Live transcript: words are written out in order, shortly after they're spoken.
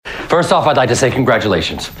First off, I'd like to say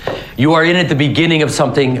congratulations. You are in at the beginning of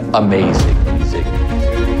something amazing.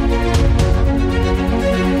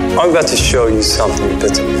 I'm about to show you something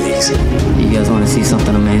that's amazing. You guys want to see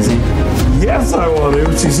something amazing? Yes, I want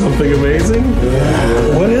to see something amazing.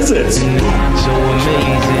 What is it? So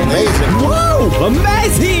amazing. Whoa!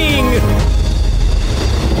 Amazing!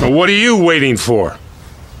 What are you waiting for?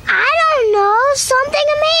 I don't know. Something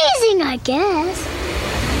amazing, I guess.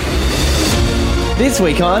 This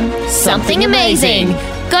week on Something amazing.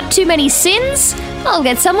 Got too many sins? I'll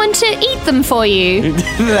get someone to eat them for you.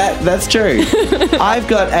 That's true. I've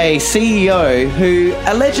got a CEO who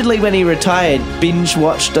allegedly when he retired binge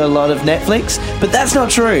watched a lot of Netflix, but that's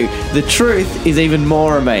not true. The truth is even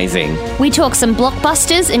more amazing. We talk some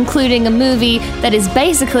blockbusters, including a movie that is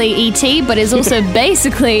basically E.T., but is also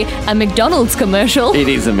basically a McDonald's commercial. It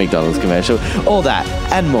is a McDonald's commercial. All that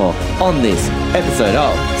and more on this episode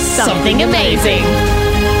of Something Amazing.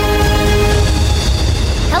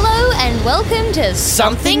 Hello and welcome to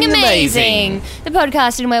Something Amazing, the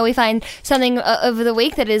podcast in where we find something over the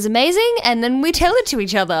week that is amazing and then we tell it to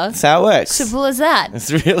each other. That's how it works. Simple as that.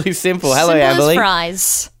 It's really simple. Hello, Simple Amberly. as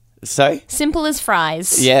fries. So? Simple as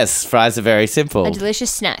fries. Yes, fries are very simple. A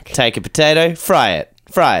delicious snack. Take a potato, fry it.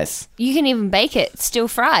 Fries. You can even bake it. Still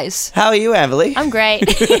fries. How are you, Amberly? I'm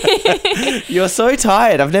great. You're so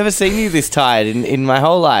tired. I've never seen you this tired in my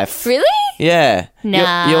whole life. Really? Yeah.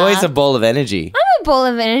 Nah. You're always a ball of energy. I'm a ball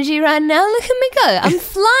of energy right now. Look at me go. I'm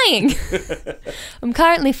flying. I'm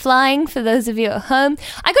currently flying for those of you at home.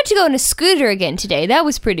 I got to go on a scooter again today. That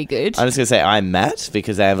was pretty good. I'm just going to say I'm Matt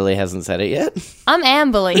because Amberly hasn't said it yet. I'm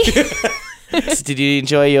Amberly. Did you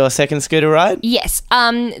enjoy your second scooter ride? Yes.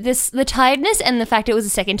 The tiredness and the fact it was a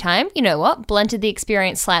second time, you know what, blunted the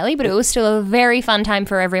experience slightly, but it was still a very fun time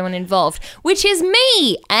for everyone involved, which is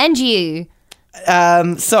me and you.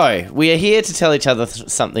 So, we are here to tell each other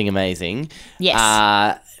something amazing.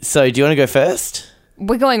 Yes. So, do you want to go first?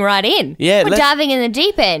 We're going right in. Yeah, We're diving in the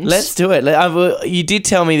deep end. Let's do it. You did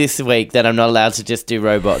tell me this week that I'm not allowed to just do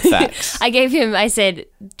robot facts. I said,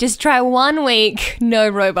 just try 1 week, no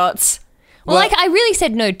robots. Well, I really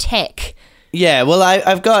said no tech. Yeah, well,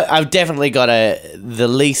 I've definitely got the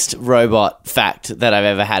least robot fact that I've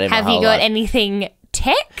ever had in my whole life. Have you got anything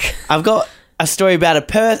tech? I've got a story about a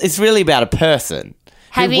person. It's really about a person.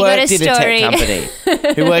 Have you got a story?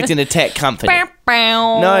 Who worked in a tech company.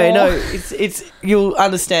 No, it's you'll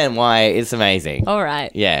understand why it's amazing. All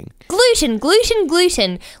right. Yeah. Gluten.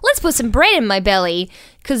 Let's put some bread in my belly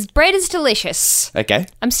because bread is delicious. Okay.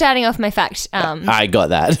 I'm starting off my fact. I got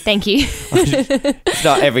that. Thank you. It's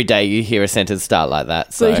not every day you hear a sentence start like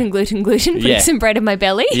that. So. Gluten. Putting Yeah. some bread in my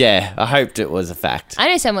belly. Yeah, I hoped it was a fact. I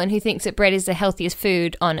know someone who thinks that bread is the healthiest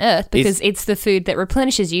food on earth because it's the food that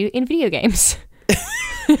replenishes you in video games.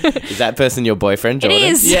 Is that person your boyfriend, Jordan? It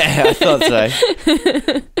is. Yeah, I thought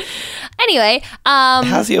so. Anyway,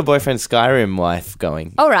 how's your boyfriend Skyrim wife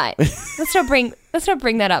going? All right, let's not bring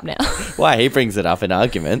that up now. Why? He brings it up in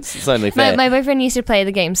arguments. It's only fair. My boyfriend used to play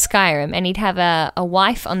the game Skyrim, and he'd have a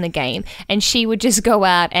wife on the game, and she would just go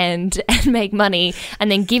out and make money,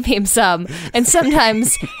 and then give him some. And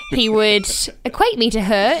sometimes he would equate me to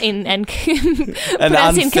her and put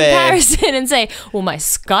us in comparison and say, "Well, my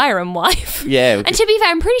Skyrim wife." Yeah. And to be fair,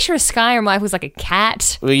 I'm pretty sure a Skyrim wife was like a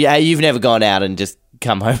cat. Well, yeah, you've never gone out and just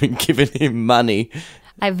come home and given him money.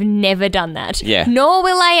 I've never done that. Yeah. Nor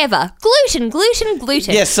will I ever. Gluten.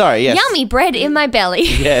 Yes, sorry, yes. Yummy bread in my belly.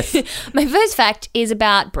 Yes. My first fact is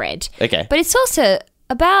about bread. Okay. But it's also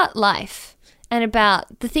about life and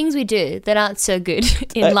about the things we do that aren't so good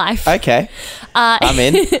in life. Okay. I'm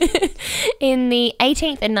in. In the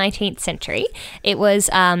 18th and 19th century, it was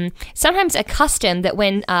sometimes a custom that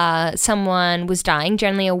when someone was dying,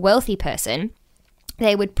 generally a wealthy person,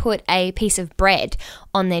 they would put a piece of bread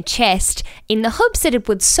on their chest in the hopes that it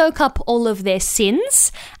would soak up all of their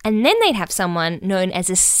sins, and then they'd have someone known as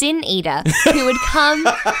a sin eater who would come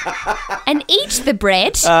and eat the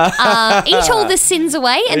bread, eat all the sins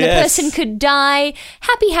away, and the person could die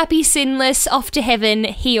happy, sinless, off to heaven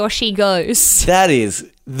he or she goes. That is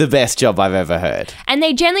the best job I've ever heard. And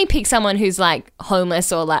they generally pick someone who's like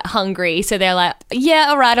homeless or like hungry, so they're like, yeah,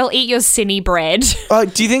 all right, I'll eat your sinny bread. Oh,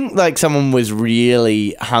 do you think like someone was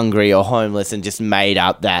really hungry or homeless and just made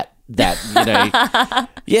up that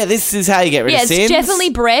yeah, this is how you get rid of sins? Yeah, it's definitely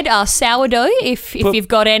bread, sourdough if you've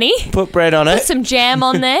got any. Put bread on it. Put some jam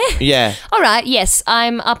on there. Yeah. All right, yes,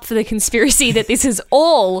 I'm up for the conspiracy that this is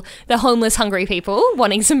all the homeless, hungry people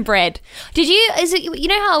wanting some bread. You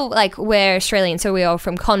know how like we're Australian, so we are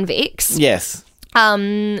from convicts? Yes.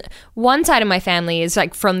 One side of my family is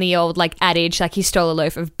like from the old like adage, like he stole a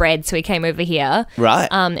loaf of bread, so he came over here. Right.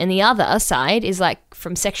 And the other side is like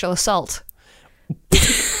from sexual assault.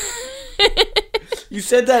 You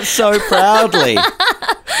said that so proudly.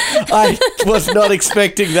 I was not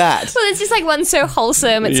expecting that. Well, it's just like one so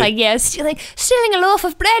wholesome. It's like, yeah, stealing a loaf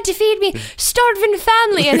of bread to feed me starving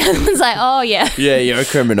family. And the other one's like, oh, yeah. Yeah, you're a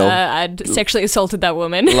criminal. I'd sexually assaulted that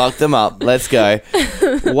woman. Lock them up. Let's go.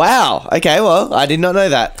 Wow. Okay, well, I did not know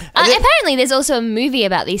that. Apparently, there's also a movie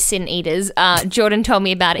about these sin eaters. Jordan told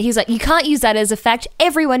me about it. He was like, you can't use that as a fact.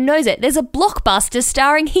 Everyone knows it. There's a blockbuster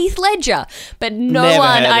starring Heath Ledger. But no Never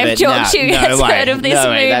one heard of I've it. talked to No has way. heard of this No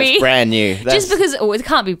movie. way. That's brand new. Just because it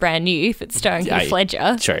can't be brand new if it's starring Heath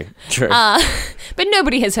Ledger. True. But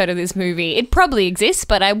nobody has heard of this movie. It probably exists,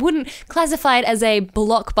 but I wouldn't classify it as a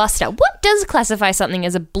blockbuster. What does classify something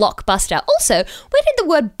as a blockbuster? Also, where did the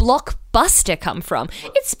word blockbuster come from?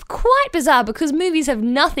 It's quite bizarre because movies have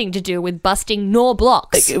nothing to do with busting nor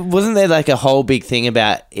blocks. Wasn't there like a whole big thing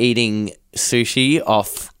about eating sushi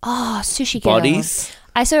off Sushi Girl. bodies?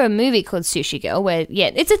 I saw a movie called Sushi Girl where,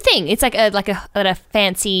 yeah, it's a thing. It's like a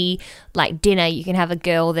fancy like dinner. You can have a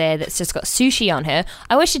girl there that's just got sushi on her.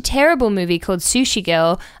 I watched a terrible movie called Sushi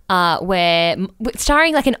Girl where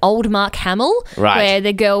starring like an old Mark Hamill, Right. where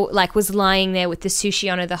the girl like was lying there with the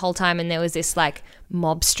sushi on her the whole time, and there was this like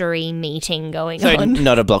mobstery meeting going So on.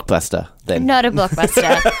 not a blockbuster then. Not a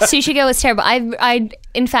blockbuster. Sushi Girl was terrible. I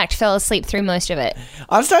in fact fell asleep through most of it.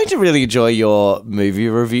 I'm starting to really enjoy your movie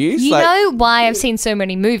reviews. You know why I've seen so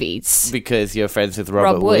many movies? Because you're friends with Rob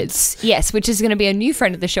Robert Woods. Yes, which is going to be a new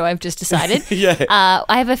friend of the show, I've just decided. Yeah.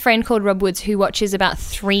 I have a friend called Rob Woods who watches about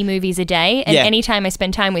 3 movies a day, and Yeah. anytime I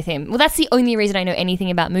spend time with him, well, that's the only reason I know anything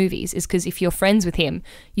about movies, is because if you're friends with him,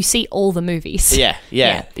 you see all the movies. Yeah.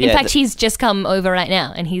 In fact, he's just come over right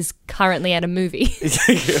now, and he's currently at a movie.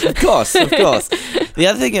 Of course. The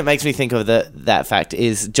other thing that makes me think of that fact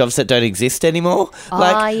is jobs that don't exist anymore.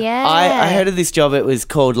 Yeah. I heard of this job. It was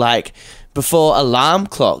called like before alarm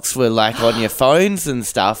clocks were like on your phones and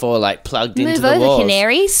stuff, or like plugged into Move the over, walls.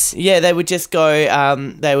 canaries. Yeah, they would just go.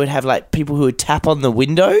 They would have like people who would tap on the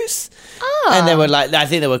windows, and they were like, I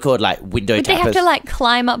think they were called like window Would they tappers. have to like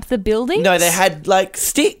climb up the building? No, they had like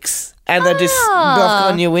sticks. And they just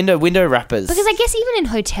knock on your window wrappers. Because I guess even in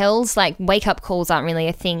hotels, like wake-up calls aren't really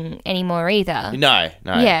a thing anymore either. No.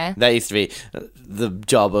 Yeah. That used to be the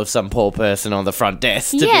job of some poor person on the front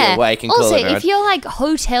desk to be awake and also, call everyone. if your like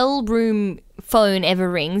hotel room phone ever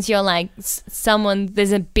rings, you're like,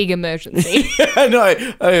 there's a big emergency.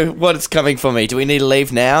 No, what's coming for me? Do we need to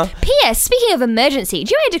leave now? P.S. Speaking of emergency,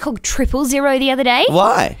 do you know I had to call 000 the other day?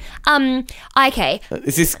 Why? Okay.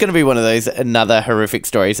 Is this going to be one of those another horrific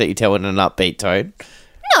stories that you tell in an upbeat tone?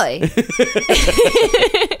 No.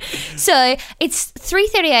 So it's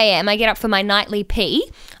 3:30 a.m. I get up for my nightly pee.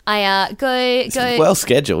 I go. Well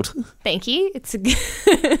scheduled. Thank you. It's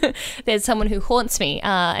there's someone who haunts me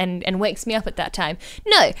and wakes me up at that time.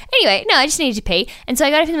 Anyway, I just needed to pee, and so I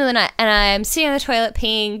got up in the middle of the night, and I'm sitting on the toilet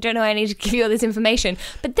peeing. Don't know why I need to give you all this information,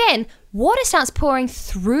 but then water starts pouring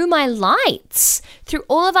through my lights, through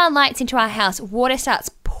all of our lights into our house. Water starts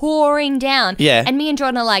pouring down. Yeah. And me and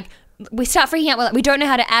Jordan are like, we start freaking out. We're like, we don't know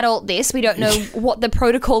how to adult this. We don't know what the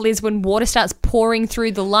protocol is when water starts pouring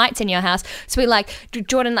through the lights in your house. So we like,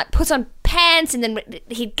 Jordan like puts on pants, and then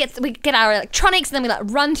we get our electronics, and then we like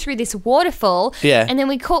run through this waterfall. Yeah. And then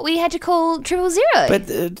we had to call 000. But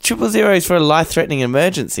 000 is for a life-threatening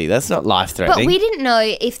emergency. That's not But life-threatening. we didn't know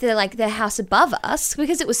if they're like the house above us,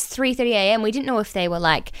 because it was 3:30 a.m. We didn't know if they were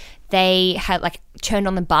like, they had like turned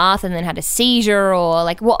on the bath and then had a seizure, or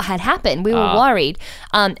like what had happened. We were worried.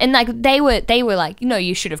 And like they were like, no,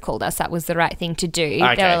 you should have called us. That was the right thing to do.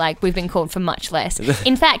 Okay. They were like, we've been called for much less.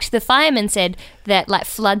 In fact, the firemen said that like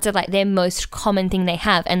floods are like their most common thing they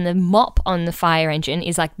have, and the mop on the fire engine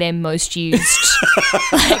is like their most used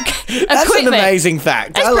like That's equipment. an amazing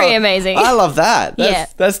fact. That's pretty amazing. I love that. Yeah.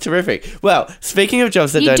 That's terrific. Well, speaking of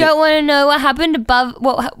jobs that You don't want to know what happened above?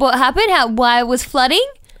 What happened? Why it was flooding?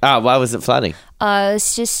 why was it flooding?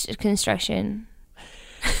 It's just construction.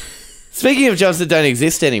 Speaking of jobs that don't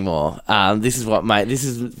exist anymore, this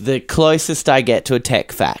is the closest I get to a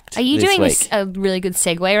tech fact. Are you this doing week. a really good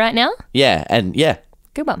segue right now? Yeah, and yeah,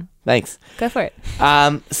 Good one. thanks. Go for it.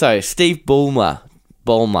 So Steve Ballmer.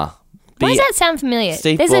 Why does that sound familiar?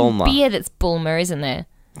 Steve There's Ballmer. a beer that's Bulmer, isn't there?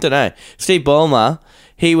 Don't know. Steve Ballmer.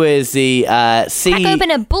 He was the Crack CEO.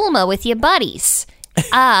 open a Bulmer with your buddies.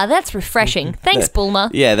 That's refreshing. Thanks, Bulmer.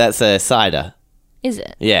 Yeah, that's a cider. Is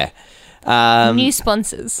it? Yeah. New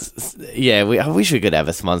sponsors. Yeah, I wish we could have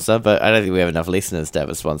a sponsor, but I don't think we have enough listeners to have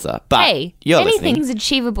a sponsor. But Hey, you're anything's listening.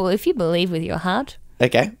 achievable if you believe with your heart.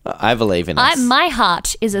 Okay, I believe in us. My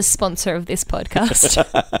heart is a sponsor of this podcast.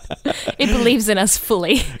 It believes in us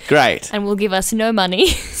fully Great. and will give us no money.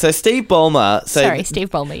 So Steve Ballmer. Sorry, Steve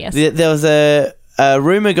Ballmer, yes. There was a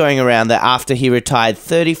rumor going around that after he retired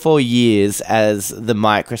 34 years as the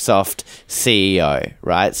Microsoft CEO,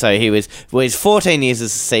 right? So he was 14 years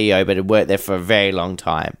as a CEO, but had worked there for a very long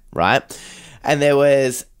time, right? And there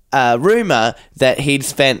was a rumor that he'd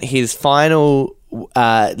spent his final,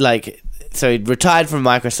 so he'd retired from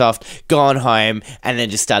Microsoft, gone home, and then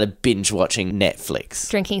just started binge watching Netflix.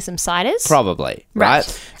 Drinking some ciders? Probably, right?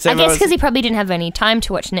 So I everyone guess was- because he probably didn't have any time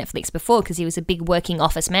to watch Netflix before because he was a big working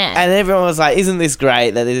office man. And everyone was like, isn't this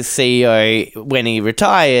great that this CEO, when he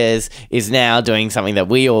retires, is now doing something that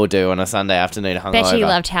we all do on a Sunday afternoon hungover? Bet he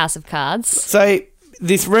loved House of Cards. So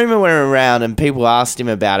this rumor went around and people asked him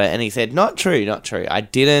about it and he said, not true. I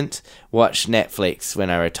didn't watch Netflix when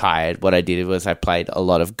I retired. What I did was I played a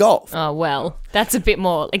lot of golf. Oh, well, that's a bit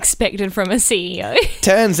more expected from a CEO.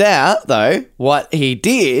 Turns out, though, what he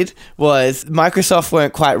did was Microsoft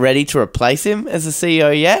weren't quite ready to replace him as a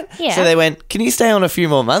CEO yet. Yeah. So they went, can you stay on a few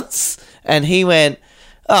more months? And he went,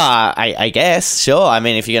 I guess, sure. I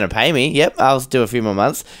mean, if you're going to pay me, yep, I'll do a few more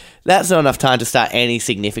months. That's not enough time to start any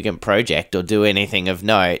significant project or do anything of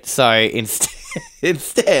note. So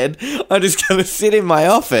instead, I'm just going to sit in my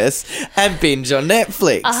office and binge on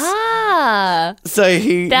Netflix. So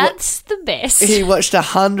That's the best. he watched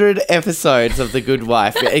 100 episodes of The Good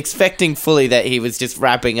Wife, expecting fully that he was just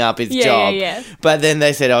wrapping up his job. Yeah. But then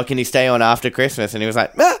they said, oh, can you stay on after Christmas? And he was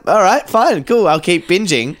like, all right, fine, cool, I'll keep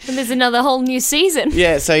binging. And there's another whole new season.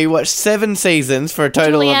 Yeah, so he watched 7 seasons for a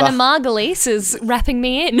total Juliana of... Margulies is wrapping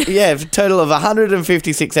me in. Yeah, for a total of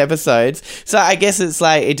 156 episodes. So I guess it's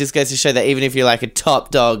like, it just goes to show that even if you're like a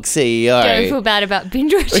top dog CEO... Don't feel bad about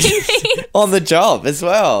binge watching me. on the job as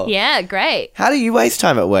well. Yeah, great. How do you waste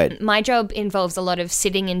time at work? My job involves a lot of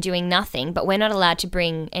sitting and doing nothing, but we're not allowed to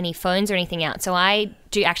bring any phones or anything out. So I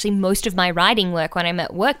do actually most of my writing work when I'm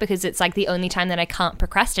at work because it's like the only time that I can't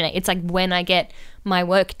procrastinate. It's like when I get my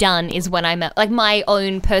work done is when I'm at like my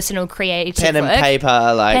own personal creative Pen and work. paper,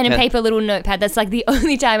 like... Pen and paper, little notepad. That's like the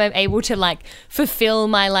only time I'm able to like fulfill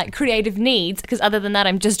my like creative needs because other than that,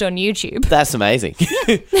 I'm just on YouTube. That's amazing.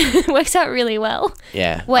 It works out really well.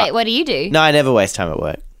 Yeah. Wait, what do you do? No, I never waste time at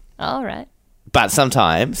work. All right. But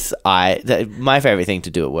sometimes my favorite thing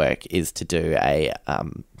to do at work is to do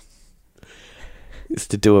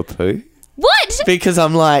a poo, What? because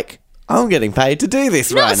I'm like, I'm getting paid to do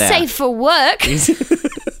this Not right now. safe for work.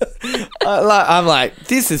 I'm like,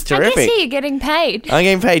 this is I guess terrific. here you're getting paid. I'm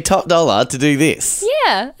getting paid top dollar to do this.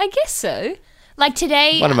 Yeah, I guess so. Like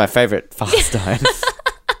today. One of my favorite pastimes.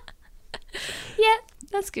 Yeah,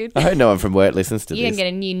 that's good. I hope no one from work listens to You're this. gonna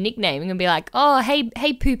get a new nickname. You're gonna be like, oh,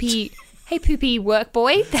 hey, poopy work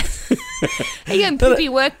boy. How you going, poopy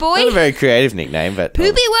work boy? Not a very creative nickname, but... Poopy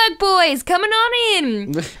work boys, coming on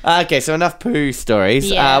in. Okay, so enough poo stories.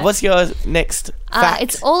 Yeah. What's your next fact?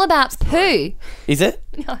 It's all about poo. Is it?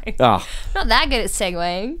 No, Oh, not that good at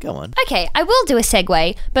segueing. go on. Okay, I will do a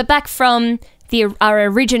segue, but back from our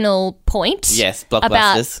original point. Yes, about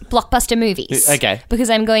blockbusters. blockbuster movies. Okay. Because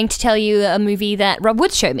I'm going to tell you a movie that Rob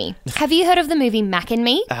Wood showed me. Have you heard of the movie Mac and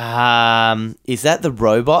Me? Is that the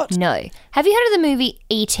robot? No. Have you heard of the movie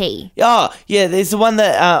E.T.? Oh, yeah, there's the one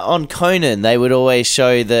that on Conan, they would always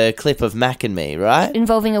show the clip of Mac and Me, right?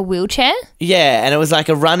 Involving a wheelchair? Yeah, and it was like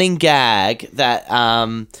a running gag that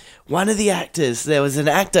one of the actors, there was an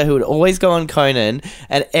actor who would always go on Conan,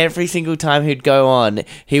 and every single time he'd go on,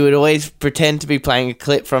 he would always pretend to be playing a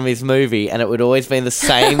clip from his movie, and it would always be the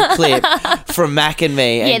same clip from Mac and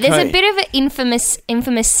Me. Yeah, and there's a Conan- bit of an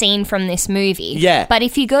infamous scene from this movie. Yeah. But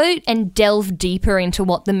if you go and delve deeper into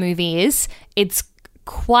what the movie is, it's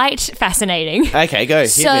quite fascinating. Okay, go.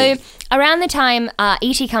 Hit So me. around the time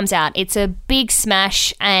E.T. comes out, it's a big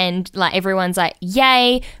smash and like everyone's like,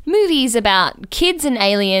 yay, movies about kids and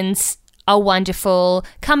aliens are wonderful,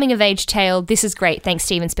 coming of age tale, this is great, thanks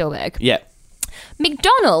Steven Spielberg. Yeah.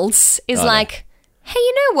 McDonald's is no. like, hey,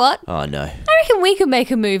 you know what? Oh, no. I reckon we could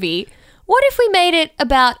make a movie. What if we made it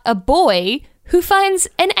about a boy who finds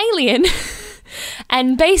an alien?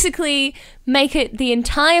 And basically make it the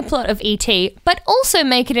entire plot of E.T., but also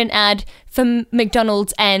make it an ad for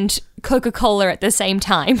McDonald's and Coca-Cola at the same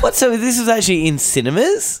time. What, so this was actually in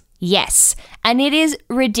cinemas? Yes. And it is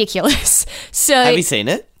ridiculous. So Have you seen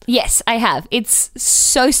it? Yes, I have. It's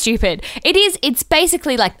so stupid. It's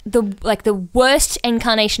basically like the worst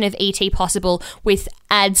incarnation of E.T. possible with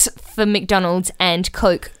ads for McDonald's and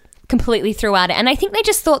Coke completely throughout it. And I think they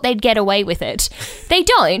just thought they'd get away with it. They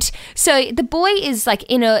don't. So the boy is like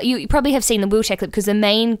you probably have seen the wheelchair clip because the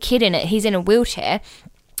main kid in it, he's in a wheelchair.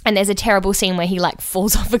 And there's a terrible scene where he like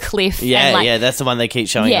falls off a cliff. Yeah, and, like, yeah, that's the one they keep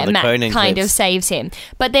showing on the Mac Conan kind clips. of saves him.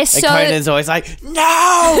 But there's And so Conan's always like,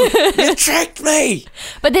 no, you tricked me.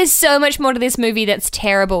 But there's so much more to this movie that's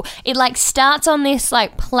terrible. It like starts on this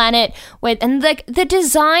like planet where, and like the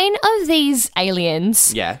design of these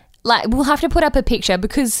aliens. Yeah. Like we'll have to put up a picture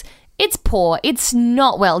because it's poor. It's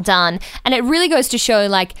not well done, and it really goes to show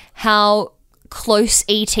like how close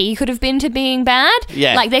E.T. could have been to being bad.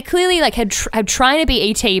 Yeah. Like they're clearly like had trying to be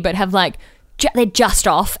E.T. but have like they're just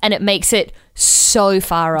off, and it makes it so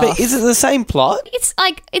far off. But is it the same plot? It's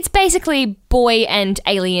like it's basically boy and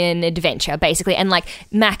alien adventure, basically, and like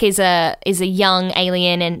Mac is a young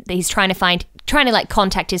alien, and he's trying to like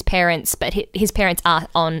contact his parents, but his parents are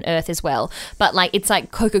on Earth as well. But like it's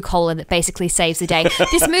like Coca-Cola that basically saves the day.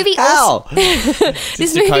 This movie How?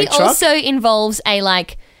 this movie also involves a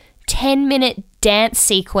like 10-minute dance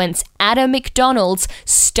sequence at a McDonald's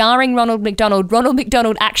starring Ronald McDonald. Ronald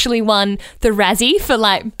McDonald actually won the Razzie for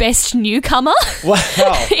like best newcomer.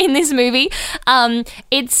 Wow. In this movie.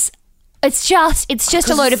 It's just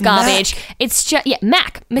a load of garbage. Mac. It's just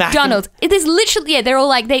McDonald's. There's literally they're all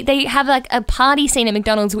like they have like a party scene at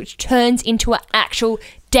McDonald's which turns into an actual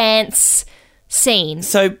dance scene.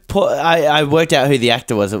 So I worked out who the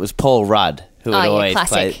actor was. It was Paul Rudd, who would always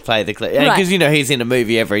play the clip. Right. Because, he's in a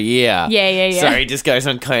movie every year. Yeah. So he just goes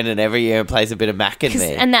on Conan every year and plays a bit of Mac in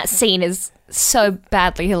there. And that scene is so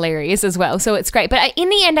badly hilarious as well. So it's great. But in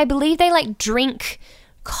the end, I believe they like drink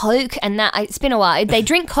Coke, and that it's been a while. They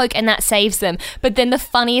drink Coke and that saves them. But then the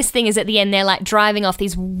funniest thing is at the end they're like driving off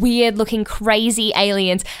these weird looking crazy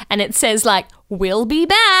aliens, and it says like we'll be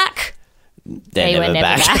back. They were never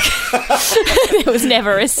back. There was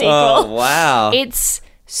never a sequel. Oh, wow. It's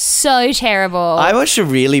so terrible. I watched a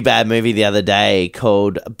really bad movie the other day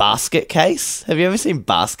called Basket Case. Have you ever seen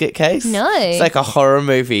Basket Case? No. It's like a horror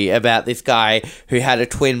movie about this guy who had a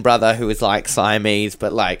twin brother who was like Siamese,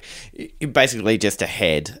 but like basically just a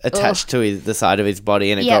head attached to the side of his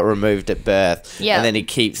body, and it got removed at birth. Yep. And then he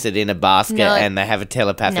keeps it in a basket, and they have a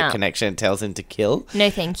telepathic connection and tells him to kill. No,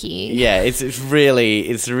 thank you. Yeah, it's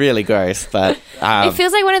really gross, but it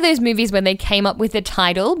feels like one of those movies when they came up with the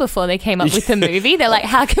title before they came up with the movie. They're like,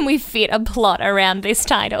 how can we fit a plot around this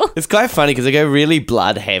title? it's quite funny because they go really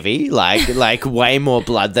blood heavy, like way more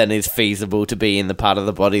blood than is feasible to be in the part of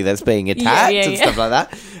the body that's being attacked and stuff like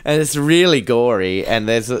that. And it's really gory. And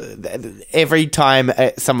there's every time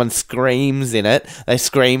someone screams in it, they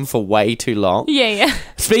scream for way too long. Yeah.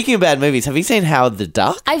 Speaking of bad movies, have you seen Howard the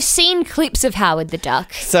Duck? I've seen clips of Howard the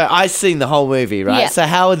Duck. So I've seen the whole movie, right? Yeah. So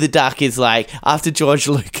Howard the Duck is like, after George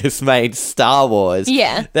Lucas made Star Wars,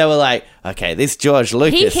 they were like, okay, this George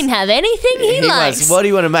Lucas, he can have anything he likes. What do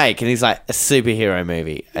you want to make? And he's like, a superhero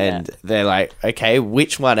movie. And they're like, okay,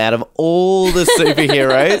 which one out of all the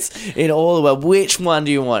superheroes in all the world, which one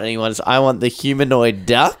do you want? And he wants, I want the humanoid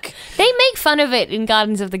duck. They make fun of it in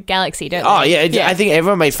Guardians of the Galaxy, don't Oh, they? yeah. I think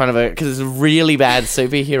everyone makes fun of it because it's a really bad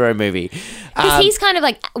superhero movie. Because he's kind of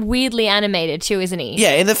like weirdly animated too, isn't he?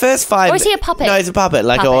 Yeah, in the first 5... Or is he a puppet? No, he's a puppet,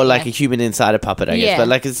 or like a human inside a puppet, I guess. Yeah. But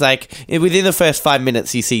like it's like within the first 5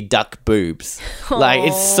 minutes, you see duck boobs. Like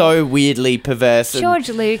it's so weirdly perverse. George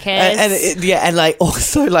Lucas. And like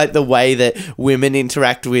also like the way that women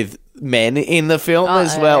interact with men in the film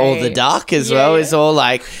as well, or the duck as well. It's all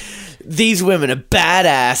like, these women are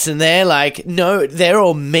badass, and they're like, no, they're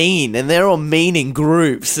all mean, and they're all mean in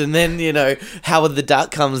groups. And then, Howard the Duck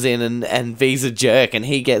comes in and V's a jerk, and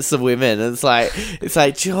he gets the women. And it's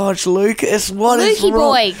like George Lucas, what is Lukey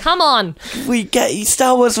wrong? boy, come on.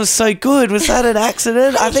 Star Wars was so good. Was that an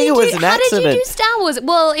accident? I think it was an accident. How did you do Star Wars?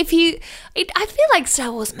 Well, I feel like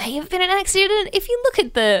Star Wars may have been an accident if you look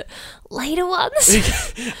at the later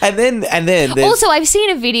ones. and then there's... Also, I've seen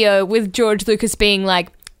a video with George Lucas being like,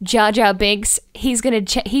 Jar Jar Binks, he's gonna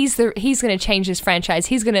change this franchise.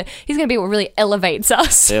 He's gonna be what really elevates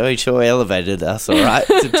us. He sure elevated us, all right,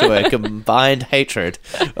 to a combined hatred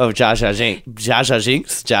of Jar Jar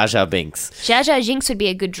Binks. Jar Jar Binks. Jar Jar Jinx would be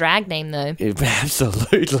a good drag name, though.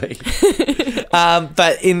 Absolutely.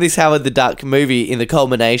 But in this Howard the Duck movie, in the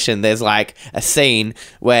culmination, there's like a scene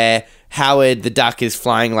where Howard the Duck is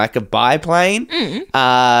flying like a biplane,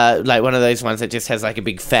 like one of those ones that just has like a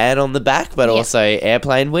big fan on the back, but also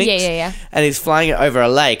airplane wings. Yeah. And he's flying it over a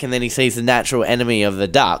lake, and then he sees the natural enemy of the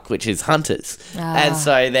duck, which is hunters. And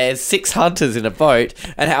so there's 6 hunters in a boat,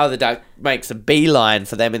 and Howard the Duck makes a beeline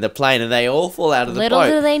for them in the plane, and they all fall out of the boat.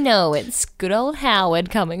 Little do they know, it's good old Howard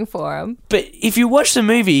coming for him. But if you watch the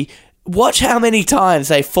movie, watch how many times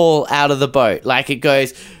they fall out of the boat. Like it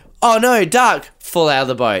goes, oh no, duck, fall out of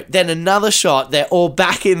the boat. Then another shot, they're all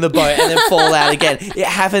back in the boat and then fall out again. It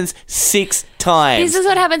happens 6 times. This is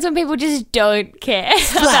what happens when people just don't care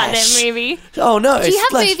about their movie. Oh no! Do you have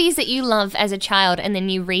splash. movies that you love as a child and then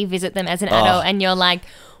you revisit them as an adult and you're like,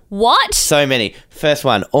 what? So many. First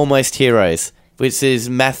one, Almost Heroes, which is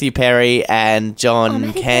Matthew Perry and John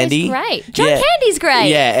Matthew Candy. Perry's great. John Candy's great.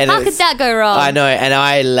 Yeah, and how it's- could that go wrong? I know, and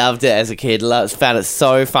I loved it as a kid. Found it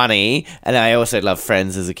so funny, and I also loved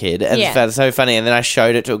Friends as a kid, and Yeah. found it so funny. And then I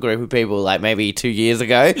showed it to a group of people, like maybe 2 years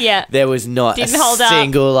ago. Yeah. there was not Didn't a hold up.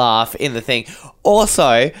 single laugh in the thing.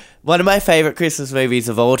 Also, one of my favorite Christmas movies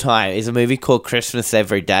of all time is a movie called Christmas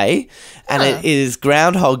Every Day, and it is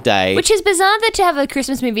Groundhog Day. Which is bizarre that to have a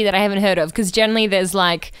Christmas movie that I haven't heard of, because generally there's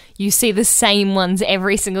like, you see the same ones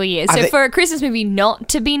every single year. So for a Christmas movie not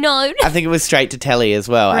to be known. I think it was straight to telly as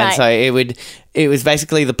well, and Right. so it was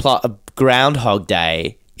basically the plot of Groundhog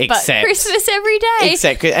Day. But Except Christmas every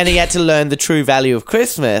day. and he had to learn the true value of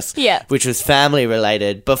Christmas, Yeah. which was family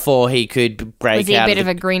related, before he could break Was he out a bit of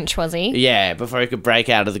of a Grinch, was he? yeah, before he could break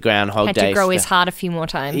out of the Groundhog Had Day to grow his stuff. heart a few more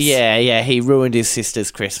times. Yeah, he ruined his sister's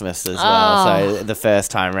Christmas as well. So the first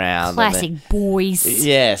time round, and Classic boys.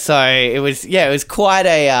 yeah, so it was quite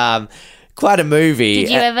a movie. Did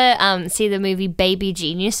you ever see the movie Baby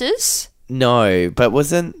Geniuses? No, but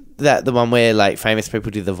wasn't that the one where like famous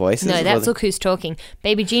people do the voices? No, Or that's the- Look Who's Talking.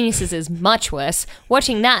 Baby Geniuses is much worse.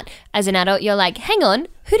 Watching that as an adult, you're like, hang on,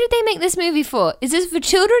 who did they make this movie for? Is this for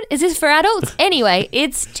children? Is this for adults? Anyway,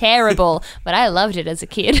 it's terrible. But I loved it as a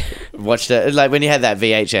kid. watched it like when you had that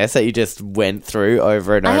VHS that you just went through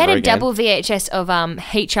over and I over had a again. double VHS of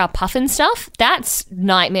HR Puffin stuff. That's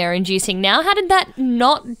nightmare inducing now. How did that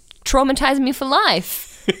not traumatize me for life?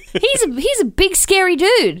 He's a big scary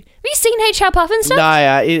dude. Have you seen HR Puffin stuff?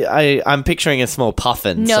 No, I'm picturing a small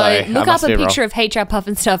puffin. No, so I look must up a be wrong. picture of HR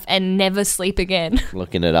Puffin stuff and never sleep again.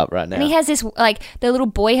 Looking it up right now. And he has this, like, the little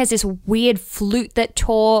boy has this weird flute that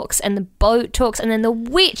talks, and the boat talks, and then the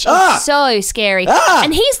witch is so scary.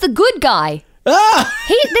 And he's the good guy.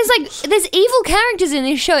 There's evil characters in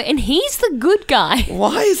this show, and he's the good guy.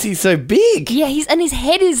 Why is he so big? Yeah, and his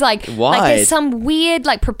head is like Wide. there's some weird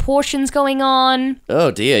like proportions going on.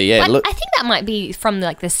 Oh dear, yeah. But Look, I think that might be from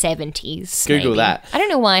like the 70s. Google maybe. that. I don't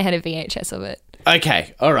know why I had a VHS of it.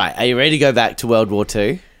 okay, all right. Are you ready to go back to World War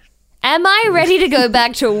II? Am I ready to go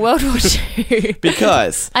back to World War II?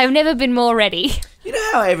 Because I've never been more ready. you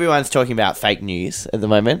know how everyone's talking about fake news at the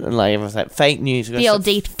moment, and like everyone's like fake news. The old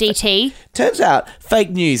DT. Turns out fake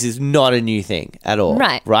news is not a new thing at all.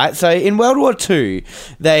 Right. Right? So in World War II,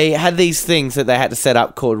 they had these things that they had to set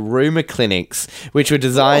up called rumour clinics, which were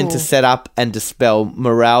designed to set up and dispel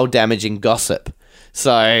morale-damaging gossip.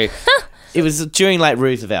 So it was during like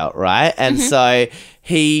Roosevelt, right? And so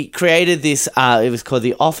he created this, it was called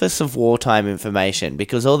the Office of Wartime Information,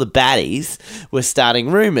 because all the baddies were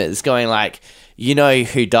starting rumours going like, you know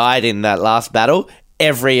who died in that last battle?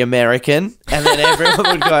 Every American. And then everyone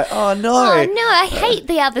would go, oh no. Oh no, I hate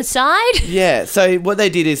the other side. Yeah, so what they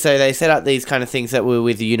did is they set up these kind of things that were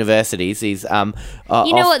with the universities. These You know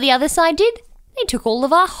what the other side did? They took all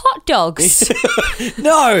of our hot dogs.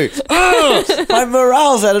 No, Ugh! My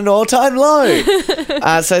morale's at an all-time low.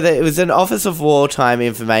 It was an Office of Wartime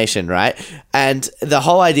Information, right? And the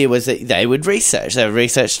whole idea was that they would research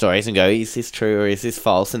stories and go, is this true or is this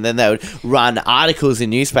false? And then they would run articles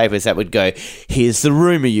in newspapers that would go, here's the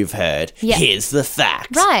rumor you've heard, Yeah. here's the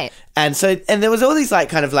fact. Right. And there was all these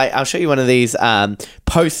I'll show you one of these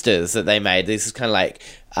posters that they made. This is kind of like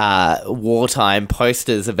wartime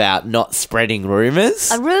posters about not spreading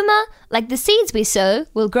rumors. A rumour, like the seeds we sow,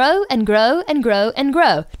 will grow and grow and grow and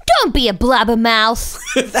grow. Don't be a blabbermouth.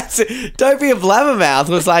 That's it. Don't be a blabbermouth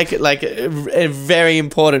was like a very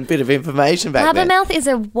important bit of information back then. Blabbermouth is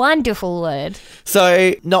a wonderful word.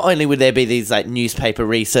 So not only would there be these like newspaper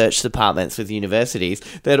research departments with universities,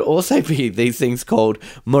 there'd also be these things called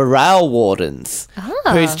morale wardens,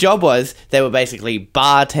 whose job was they were basically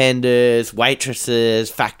bartenders,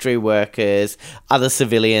 waitresses, factory workers, other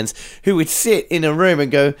civilians who would sit in a room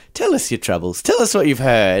and go, tell us your troubles, tell us what you've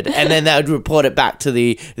heard, and then they would report it back to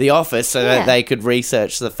the office so that they could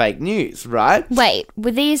research the fake news, right? Wait,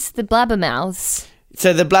 were these the blabbermouths?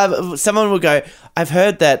 So someone would go, I've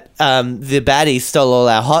heard that the baddies stole all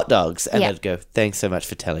our hot dogs. And Yeah. they'd go, thanks so much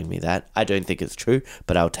for telling me that. I don't think it's true,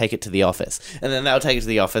 but I'll take it to the office. And then they'll take it to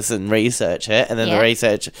the office and research it. And then Yeah. the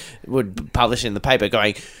research would publish in the paper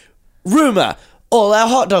going, rumour, all our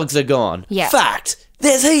hot dogs are gone. Yeah. Fact,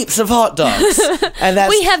 there's heaps of hot dogs. And that's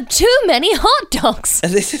We have too many hot dogs.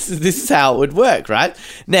 and this is how it would work, right?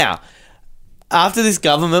 Now, after this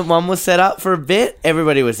government one was set up for a bit,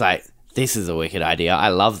 everybody was like, this is a wicked idea. I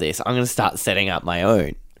love this. I'm going to start setting up my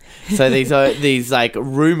own. So these like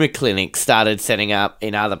rumor clinics started setting up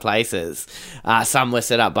in other places. Some were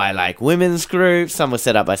set up by like women's groups, some were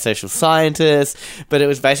set up by social scientists, but it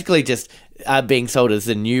was basically just being sold as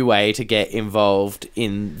a new way to get involved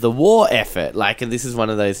in the war effort. Like, and this is one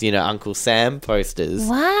of those, Uncle Sam posters.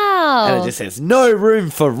 Wow. And it just says, no room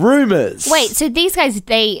for rumors. Wait, so these guys,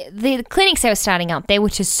 the clinics they were starting up, they were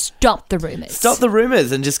to stop the rumors. Stop the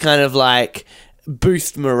rumors and just kind of like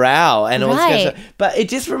boost morale and all this kind of Right. stuff. But it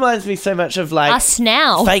just reminds me so much of like Us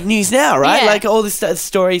now. fake news now, right? Yeah. Like all this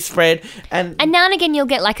story spread and And now and again, you'll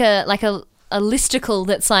get like a listicle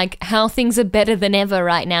that's like how things are better than ever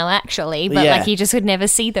right now, actually. But Yeah. like you just would never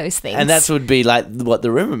see those things. and that would be like what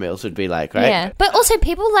the rumor mills would be like, right? Yeah. But also,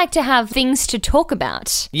 people like to have things to talk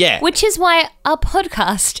about. Yeah. Which is why our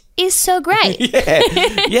podcast is so great.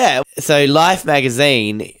 Yeah. So Life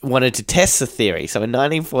magazine wanted to test the theory. So in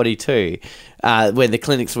 1942, when the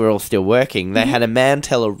clinics were all still working, they had a man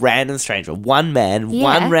tell a random stranger, one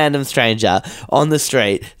random stranger on the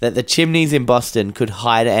street, that the chimneys in Boston could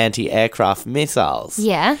hide anti-aircraft missiles.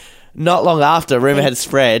 Yeah. Not long after, rumor had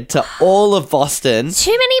spread to all of Boston Too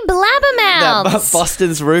many that blabbermouths.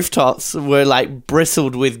 Boston's rooftops were like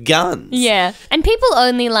bristled with guns. Yeah. And people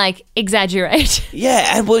only like exaggerate.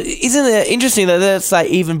 Yeah, and well, isn't it interesting that that's like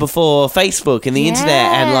even before Facebook and the internet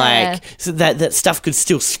and like so that stuff could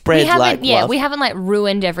still spread We haven't like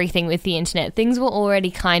ruined everything with the internet. Things were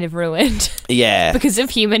already kind of ruined yeah. because of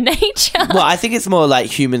human nature. Well, I think it's more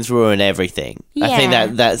like humans ruin everything. I think Yeah.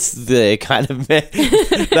 that's the kind of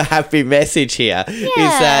the happy message here is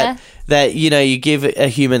Yeah. that you give a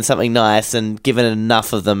human something nice and given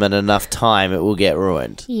enough of them and enough time, it will get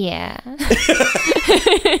ruined. Yeah.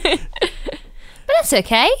 But that's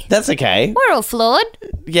okay. That's okay. We're all flawed.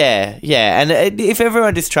 Yeah, and if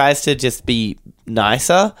everyone just tries to just be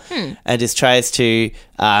nicer and just tries to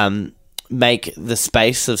make the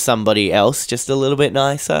space of somebody else just a little bit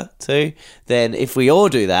nicer too, then if we all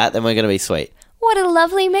do that, then we're going to be sweet. What a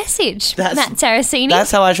lovely message, Matt Saraceni. That's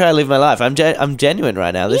how I try to live my life. I'm genuine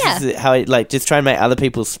right now. This Yeah. is how I like just try and make other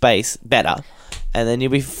people's space better, and then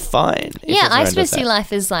you'll be fine. if Yeah, I everyone suppose does see that.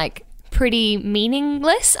 life as like pretty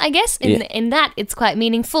meaningless, I guess. In that it's quite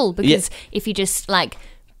meaningful because if you just like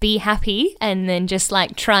be happy and then just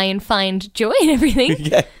like try and find joy in everything,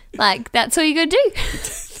 Yeah. like that's all you gotta do.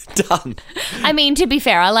 Done. I mean, to be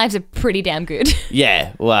fair, our lives are pretty damn good.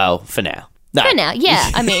 Yeah, well, for now. No. For now, yeah.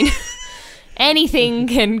 I mean, anything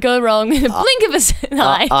can go wrong in a blink of an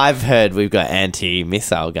eye. I've heard we've got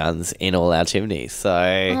anti-missile guns in all our chimneys, so...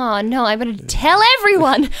 Oh no, I better tell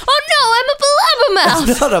everyone. Oh no, I'm a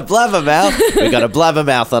blabbermouth. Not a blabbermouth. We've got a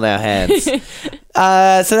blabbermouth on our hands.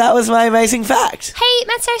 So that was my amazing fact. Hey,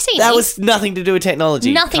 Matt Saraceni. That was nothing to do with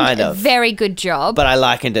technology, nothing. kind of. Very good job. But I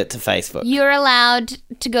likened it to Facebook. You're allowed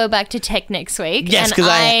to go back to tech next week. Yes, and 'cause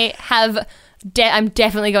I'm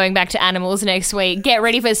definitely going back to animals next week. Get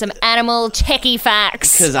ready for some animal techie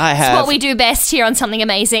facts. 'Cause I It's have- what we do best here on Something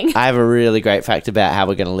Amazing. I have a really great fact about how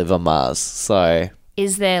we're going to live on Mars, so...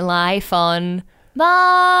 Is there life on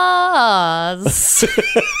Mars?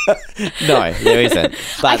 No, there isn't.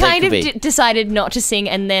 But I there kind could of be. decided not to sing,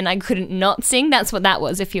 and then I couldn't not sing. That's what that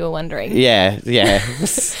was, if you were wondering. Yeah.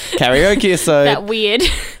 Karaoke, so... That weird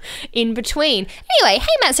in between. Anyway, hey,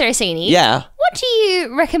 Matt Saraceni. Yeah. What do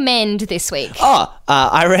you recommend this week?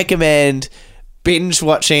 I recommend binge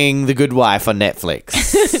watching The Good Wife on Netflix,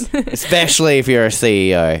 especially if you're a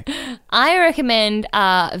CEO. I recommend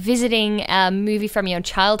visiting a movie from your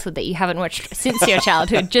childhood that you haven't watched since your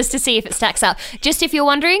childhood, just to see if it stacks up. Just if you're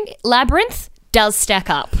wondering, Labyrinth does stack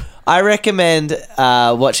up. I recommend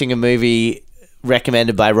watching a movie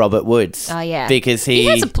recommended by Robert Woods. Oh, yeah. Because He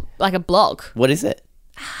has a blog. What is it?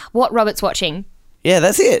 What Robert's watching. Yeah,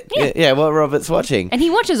 that's it. Yeah, what Robert's watching. And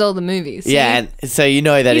he watches all the movies. Yeah, and so you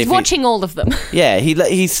know that He's if watching all of them. Yeah,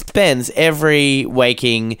 he spends every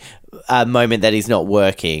waking moment that he's not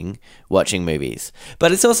working watching movies.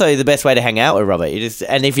 But it's also the best way to hang out with Robert.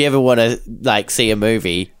 And if you ever want to like see a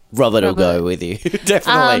movie, Robert will go with you.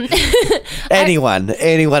 Definitely. Anyone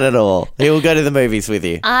at all. He will go to the movies with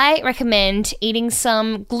you. I recommend eating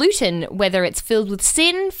some gluten, whether it's filled with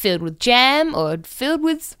sin, filled with jam, or filled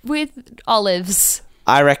with olives.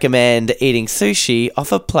 I recommend eating sushi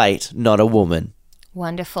off a plate, not a woman.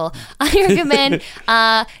 Wonderful. I recommend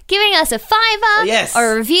giving us a $5 Yes.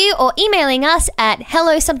 or a review, or emailing us at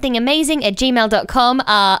hellosomethingamazing@gmail.com.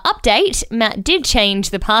 Update, Matt did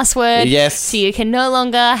change the password. Yes. So you can no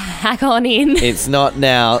longer hack on in. It's not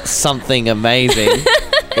now something amazing.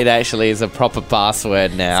 It actually is a proper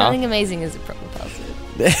password now. Something amazing is a proper password.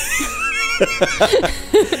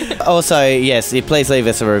 Also, yes, please leave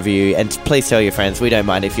us a review and please tell your friends. We don't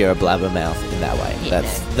mind if you're a blabbermouth in that way.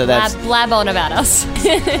 That's blab on about us.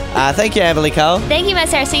 thank you, Amberly Cole. Thank you, Matt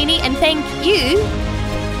Saraceni, and thank you,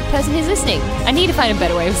 the person who's listening. I need to find a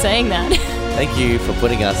better way of saying that. Thank you for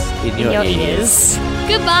putting us in your ears.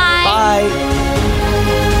 Goodbye. Bye.